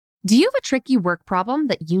Do you have a tricky work problem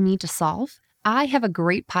that you need to solve? I have a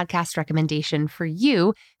great podcast recommendation for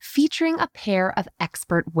you featuring a pair of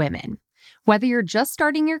expert women. Whether you're just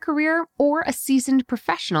starting your career or a seasoned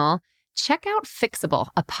professional, check out Fixable,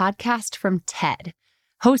 a podcast from TED.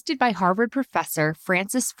 Hosted by Harvard professor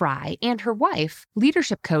Frances Frei and her wife,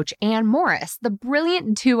 leadership coach Anne Morris, the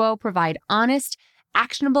brilliant duo provide honest,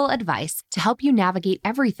 actionable advice to help you navigate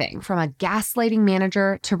everything from a gaslighting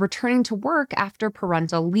manager to returning to work after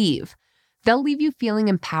parental leave. They'll leave you feeling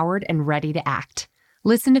empowered and ready to act.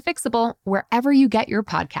 Listen to Fixable wherever you get your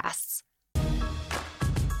podcasts.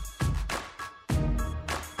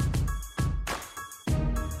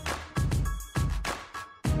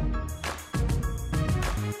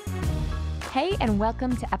 Hey, and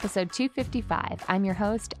welcome to episode 255. I'm your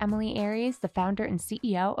host, Emily Aries, the founder and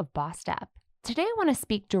CEO of Bossed Up. Today, I want to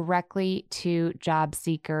speak directly to job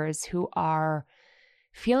seekers who are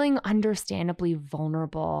feeling understandably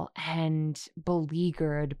vulnerable and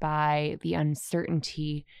beleaguered by the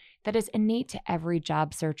uncertainty that is innate to every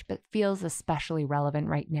job search, but feels especially relevant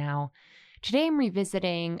right now. Today, I'm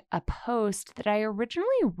revisiting a post that I originally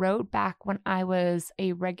wrote back when I was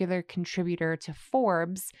a regular contributor to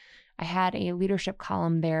Forbes. I had a leadership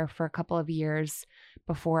column there for a couple of years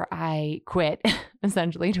before I quit,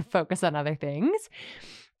 essentially, to focus on other things.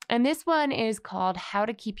 And this one is called How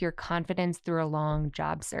to Keep Your Confidence Through a Long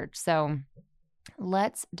Job Search. So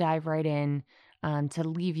let's dive right in to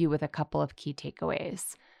leave you with a couple of key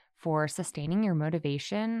takeaways for sustaining your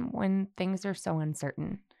motivation when things are so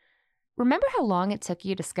uncertain. Remember how long it took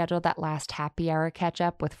you to schedule that last happy hour catch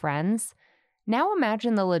up with friends? Now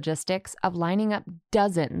imagine the logistics of lining up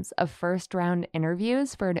dozens of first-round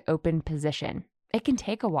interviews for an open position. It can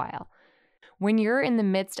take a while. When you're in the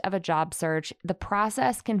midst of a job search, the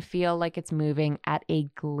process can feel like it's moving at a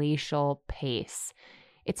glacial pace.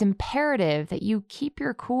 It's imperative that you keep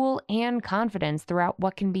your cool and confidence throughout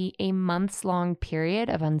what can be a months-long period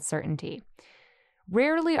of uncertainty.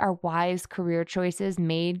 Rarely are wise career choices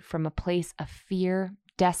made from a place of fear,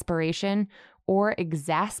 desperation, or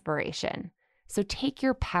exasperation. So take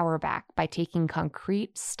your power back by taking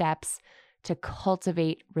concrete steps to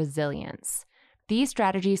cultivate resilience. These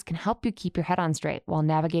strategies can help you keep your head on straight while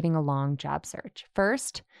navigating a long job search.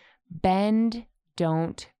 First, bend,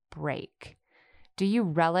 don't break. Do you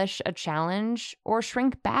relish a challenge or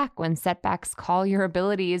shrink back when setbacks call your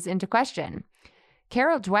abilities into question?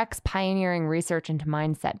 Carol Dweck's pioneering research into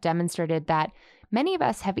mindset demonstrated that many of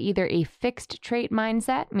us have either a fixed trait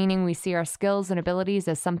mindset, meaning we see our skills and abilities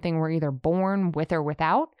as something we're either born with or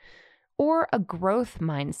without, or a growth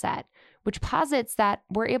mindset, which posits that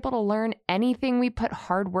we're able to learn anything we put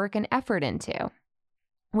hard work and effort into.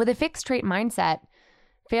 With a fixed trait mindset,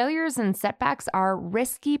 failures and setbacks are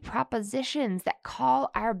risky propositions that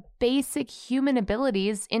call our basic human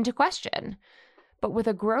abilities into question. But with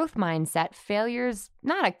a growth mindset, failure's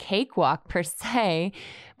not a cakewalk per se,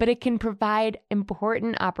 but it can provide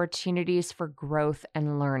important opportunities for growth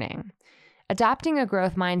and learning. Adopting a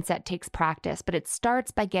growth mindset takes practice, but it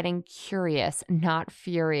starts by getting curious, not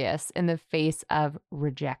furious, in the face of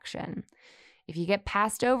rejection. If you get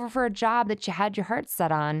passed over for a job that you had your heart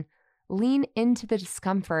set on, lean into the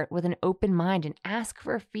discomfort with an open mind and ask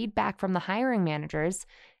for feedback from the hiring managers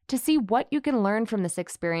to see what you can learn from this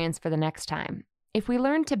experience for the next time. If we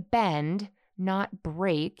learn to bend, not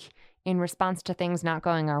break, in response to things not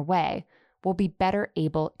going our way, we'll be better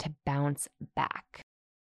able to bounce back.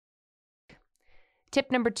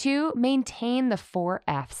 Tip number 2, maintain the 4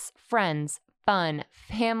 F's: friends, fun,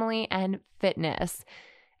 family, and fitness.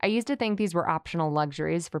 I used to think these were optional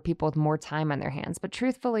luxuries for people with more time on their hands, but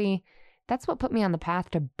truthfully, that's what put me on the path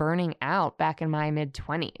to burning out back in my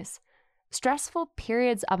mid-20s. Stressful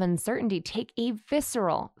periods of uncertainty take a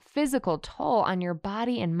visceral, physical toll on your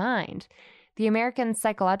body and mind. The American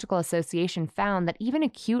Psychological Association found that even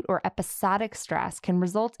acute or episodic stress can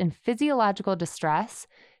result in physiological distress,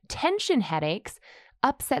 tension headaches,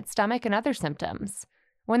 upset stomach, and other symptoms.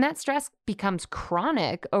 When that stress becomes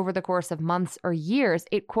chronic over the course of months or years,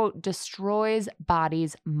 it, quote, destroys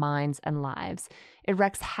bodies, minds, and lives. It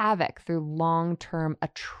wreaks havoc through long-term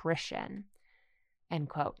attrition, end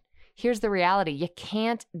quote. Here's the reality. You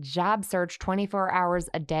can't job search 24 hours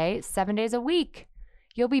a day, 7 days a week.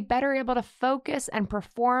 You'll be better able to focus and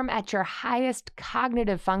perform at your highest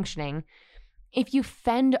cognitive functioning if you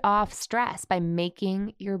fend off stress by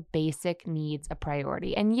making your basic needs a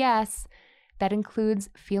priority. And yes, that includes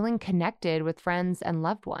feeling connected with friends and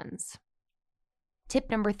loved ones. Tip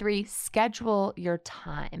number 3, schedule your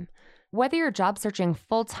time. Whether you're job searching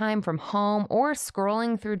full-time from home or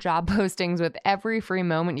scrolling through job postings with every free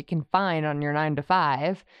moment you can find on your 9 to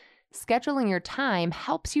 5, Scheduling your time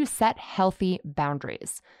helps you set healthy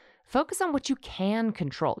boundaries. Focus on what you can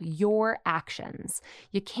control, your actions.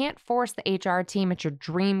 You can't force the HR team at your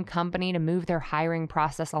dream company to move their hiring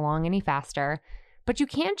process along any faster, but you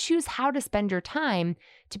can choose how to spend your time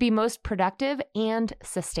to be most productive and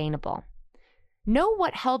sustainable. Know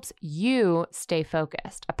what helps you stay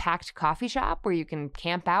focused. A packed coffee shop where you can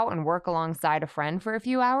camp out and work alongside a friend for a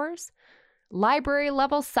few hours?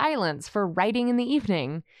 Library-level silence for writing in the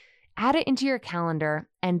evening? Add it into your calendar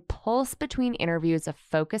and pulse between interviews of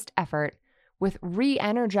focused effort with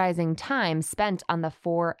re-energizing time spent on the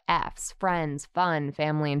 4 F's: friends, fun,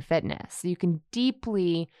 family, and fitness. So you can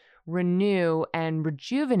deeply renew and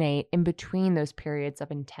rejuvenate in between those periods of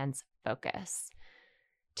intense focus.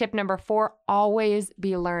 Tip number 4, always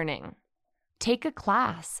be learning. Take a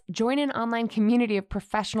class, join an online community of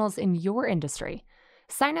professionals in your industry,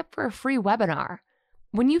 sign up for a free webinar.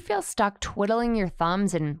 When you feel stuck twiddling your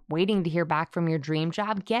thumbs and waiting to hear back from your dream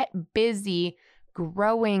job, get busy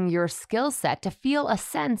growing your skill set to feel a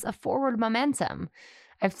sense of forward momentum.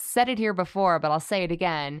 I've said it here before, but I'll say it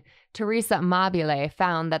again. Teresa Mobile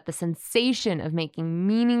found that the sensation of making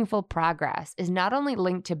meaningful progress is not only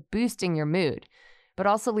linked to boosting your mood, but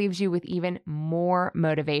also leaves you with even more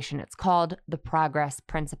motivation. It's called the progress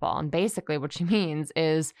principle. And basically what she means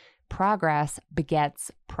is progress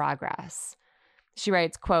begets progress. She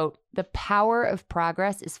writes, quote, "The power of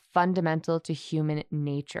progress is fundamental to human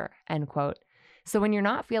nature," end quote. So when you're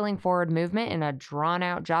not feeling forward movement in a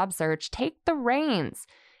drawn-out job search, take the reins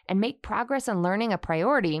and make progress and learning a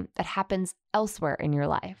priority that happens elsewhere in your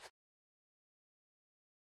life.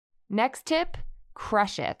 Next tip,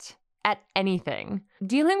 crush it at anything.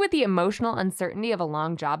 Dealing with the emotional uncertainty of a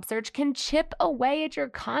long job search can chip away at your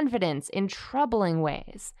confidence in troubling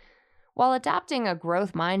ways. While adopting a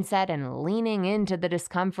growth mindset and leaning into the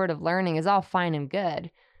discomfort of learning is all fine and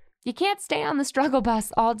good, you can't stay on the struggle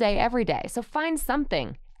bus all day, every day. So find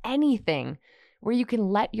something, anything, where you can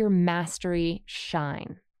let your mastery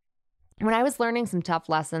shine. When I was learning some tough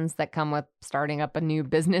lessons that come with starting up a new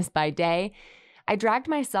business by day, I dragged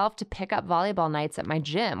myself to pick up volleyball nights at my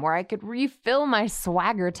gym where I could refill my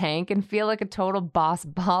swagger tank and feel like a total boss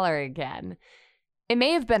baller again. It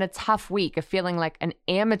may have been a tough week of feeling like an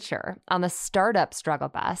amateur on the startup struggle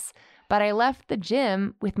bus, but I left the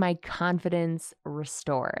gym with my confidence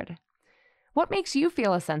restored. What makes you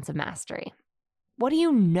feel a sense of mastery? What do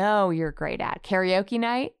you know you're great at? Karaoke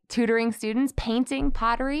night, tutoring students, painting,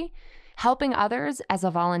 pottery, helping others as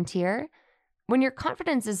a volunteer? When your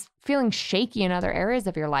confidence is feeling shaky in other areas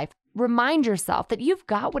of your life, remind yourself that you've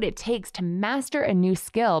got what it takes to master a new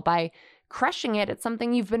skill by crushing it at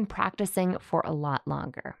something you've been practicing for a lot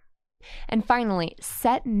longer. And finally,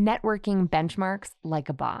 set networking benchmarks like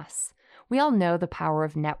a boss. We all know the power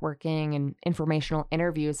of networking and informational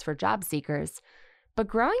interviews for job seekers, but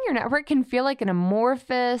growing your network can feel like an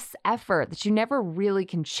amorphous effort that you never really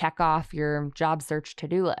can check off your job search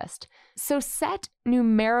to-do list. So set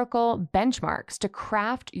numerical benchmarks to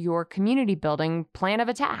craft your community building plan of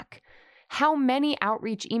attack. How many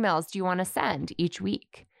outreach emails do you want to send each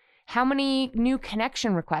week? How many new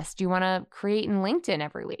connection requests do you want to create in LinkedIn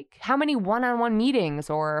every week? How many one-on-one meetings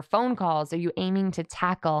or phone calls are you aiming to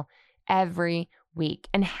tackle every week?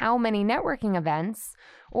 And how many networking events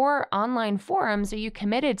or online forums are you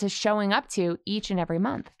committed to showing up to each and every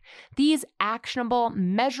month? These actionable,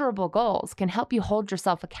 measurable goals can help you hold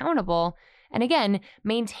yourself accountable and, again,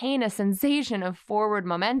 maintain a sensation of forward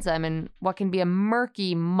momentum in what can be a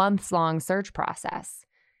murky, months-long search process.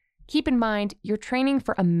 Keep in mind, you're training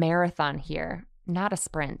for a marathon here, not a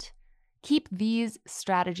sprint. Keep these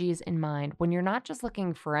strategies in mind when you're not just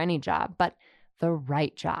looking for any job, but the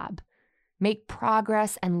right job. Make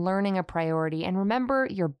progress and learning a priority, and remember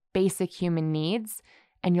your basic human needs,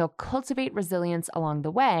 and you'll cultivate resilience along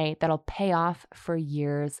the way that'll pay off for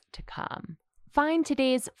years to come. Find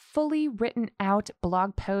today's fully written out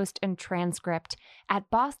blog post and transcript at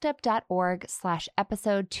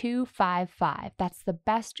bossedup.org/episode 255. That's the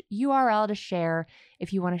best URL to share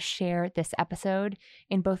if you want to share this episode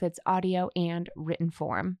in both its audio and written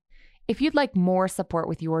form. If you'd like more support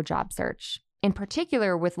with your job search, in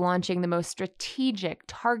particular with launching the most strategic,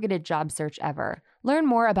 targeted job search ever, learn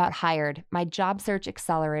more about Hired, my job search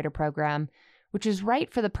accelerator program, which is right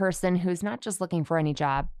for the person who's not just looking for any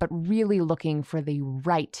job, but really looking for the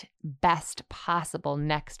right, best possible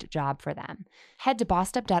next job for them. Head to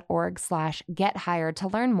bossedup.org/gethired to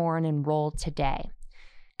learn more and enroll today.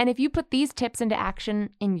 And if you put these tips into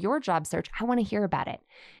action in your job search, I want to hear about it.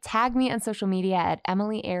 Tag me on social media at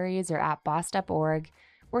Emily Aries or at bossedup.org,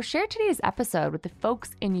 or share today's episode with the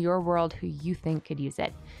folks in your world who you think could use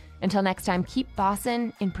it. Until next time, keep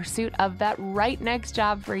bossin' in pursuit of that right next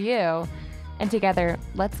job for you. And together,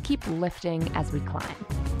 let's keep lifting as we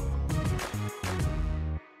climb.